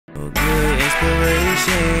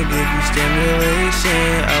inspiration, give you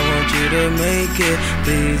stimulation. I want you to make it,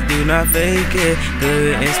 please do not fake it.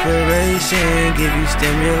 Good inspiration, give you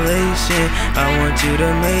stimulation. I want you to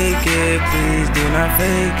make it, please do not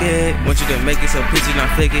fake it. Want you to make it, so please do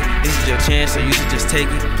not fake it. This is your chance, so you should just take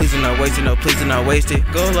it. Please do not waste it, no, please do not waste it.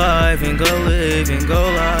 Go live and go live and go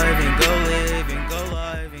live and go live and go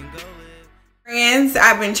live and go live. Friends,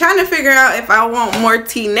 I've been trying to figure out if I want more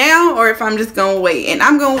tea now or if I'm just gonna wait, and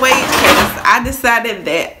I'm gonna wait because I decided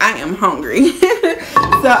that I am hungry.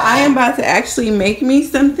 So I am about to actually make me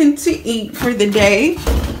something to eat for the day.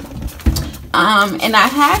 And I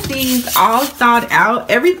have these all thought out.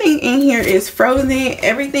 Everything in here is frozen,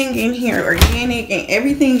 everything in here organic, and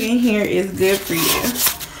everything in here is good for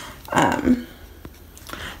you.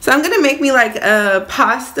 So I'm gonna make me like a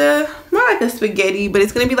pasta, more like a spaghetti, but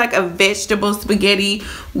it's gonna be like a vegetable spaghetti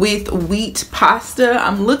with wheat pasta.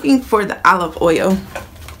 I'm looking for the olive oil.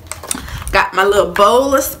 Got my little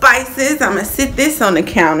bowl of spices. I'm gonna sit this on the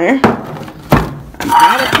counter. I'm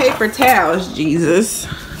out of paper towels, Jesus.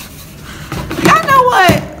 Y'all know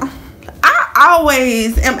what? I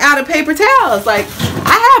always am out of paper towels. Like,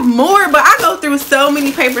 I have more, but I go through so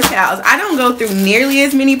many paper towels. I don't go through nearly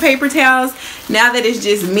as many paper towels now that it's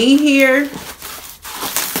just me here,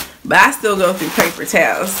 but I still go through paper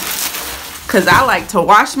towels because I like to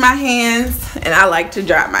wash my hands and I like to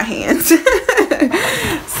dry my hands.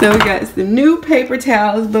 So we got some new paper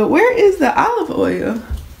towels, but where is the olive oil?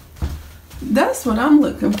 That's what I'm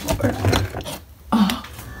looking for. Oh,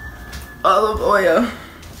 olive oil.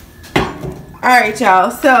 All right,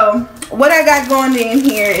 y'all, so what I got going in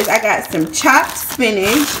here is I got some chopped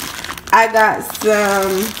spinach. I got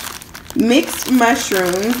some mixed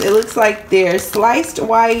mushrooms. It looks like they're sliced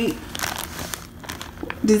white.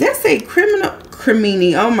 Does that say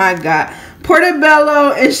cremini? Oh my God.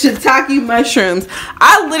 Portobello and shiitake mushrooms.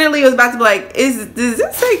 I literally was about to be like, does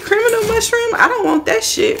it say criminal mushroom? I don't want that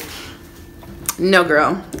shit. No,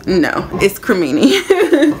 girl. No, it's cremini.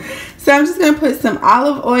 So I'm just going to put some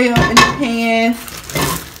olive oil in the pan.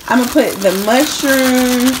 I'm going to put the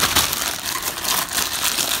mushrooms.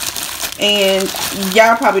 And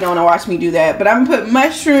y'all probably don't want to watch me do that. But I'm going to put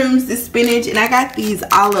mushrooms, the spinach, and I got these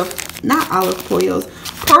not olive oils,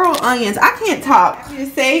 pearl onions. I can't talk. I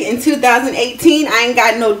just say in 2018, I ain't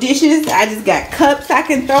got no dishes. I just got cups I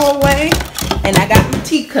can throw away. And I got a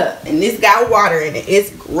teacup. And this got water in it. It's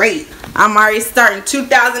great. I'm already starting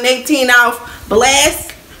 2018 off blessed.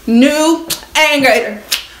 New and greater.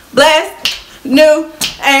 Blessed, new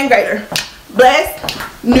and greater.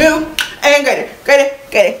 Blessed, new and greater.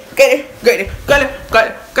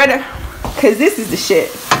 Greater. Cause this is the shit.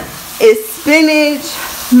 It's spinach,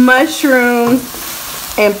 mushrooms,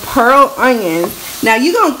 and pearl onions. Now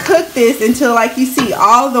you're gonna cook this until like you see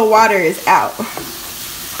all the water is out.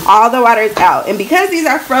 All the water is out. And because these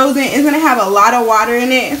are frozen, it's gonna have a lot of water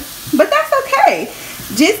in it. But that's okay.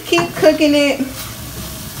 Just keep cooking it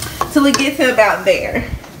till it gets to about there.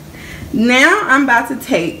 Now I'm about to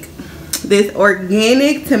take this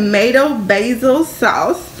organic tomato basil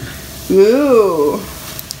sauce. Ooh.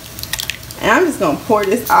 And I'm just gonna pour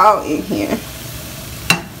this all in here.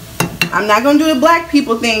 I'm not gonna do the black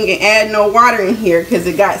people thing and add no water in here because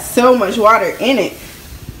it got so much water in it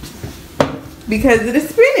because of the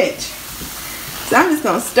spinach. So I'm just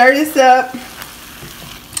gonna stir this up.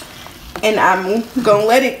 And I'm gonna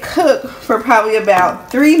let it cook for probably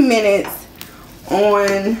about 3 minutes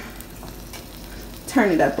on,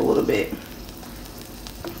 turn it up a little bit,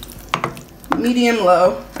 medium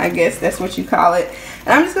low, I guess that's what you call it.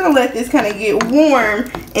 And I'm just gonna let this kind of get warm,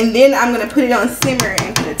 and then I'm gonna put it on simmer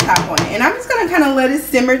and put a top on it. And I'm just gonna kind of let it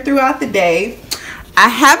simmer throughout the day. I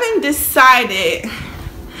haven't decided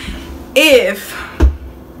if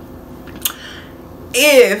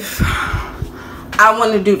I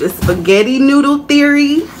want to do the spaghetti noodle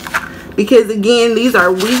theory, because again, these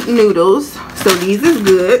are wheat noodles, so these is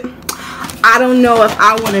good. I don't know if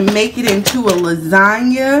I want to make it into a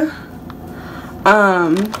lasagna.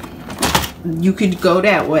 You could go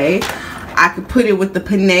that way. I could put it with the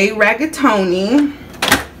penne rigatoni.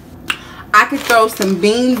 I could throw some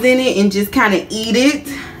beans in it and just kind of eat it.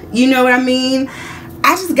 You know what I mean?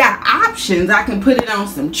 I just got options. I can put it on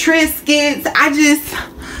some Triscuits.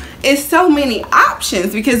 It's so many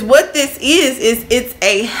options, because what this is it's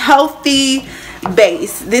a healthy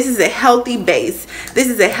base. This is a healthy base. This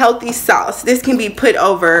is a healthy sauce. This can be put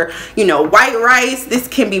over, you know, white rice. This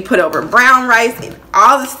can be put over brown rice.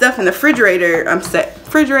 All the stuff in the refrigerator.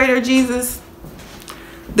 Refrigerator, Jesus.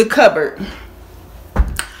 The cupboard.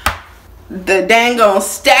 The dang on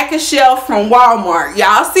stack of shelf from Walmart.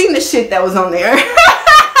 Y'all seen the shit that was on there.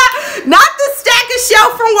 Not the stack of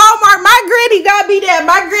shelf from Walmart. My gritty got me that.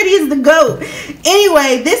 My gritty is the GOAT.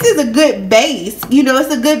 Anyway, this is a good base. You know,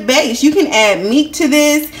 it's a good base. You can add meat to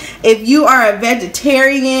this. If you are a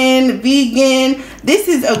vegetarian, vegan, this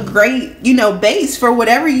is a great, you know, base for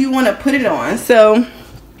whatever you want to put it on. So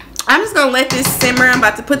I'm just gonna let this simmer. I'm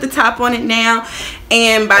about to put the top on it now,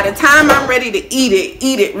 and by the time I'm ready to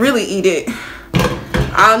really eat it,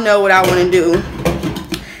 I'll know what I want to do.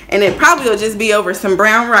 And it probably will just be over some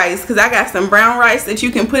brown rice, because I got some brown rice that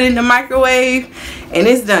you can put in the microwave, and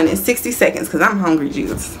it's done in 60 seconds because I'm hungry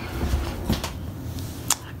juice.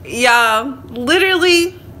 Y'all,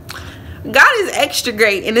 literally, God is extra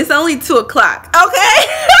great, and it's only 2 o'clock, okay?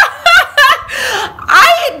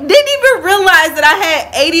 I didn't even realize that I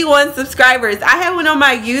had 81 subscribers. I had one on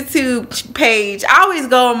my YouTube page. I always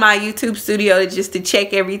go on my YouTube studio just to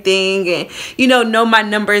check everything and, you know my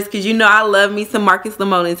numbers, because you know I love me some Marcus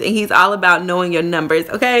Lemonis, and he's all about knowing your numbers,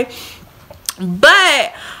 okay?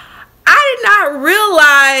 But I did not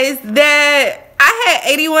realize that I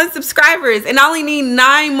had 81 subscribers, and I only need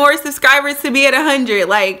 9 more subscribers to be at 100.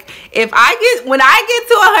 Like, when I get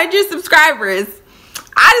to 100 subscribers,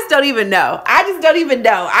 I just don't even know. I just don't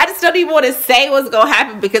even want to say what's going to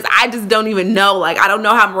happen, because I just don't even know. Like, I don't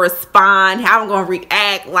know how I'm going to respond, how I'm going to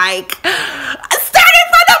react. Like,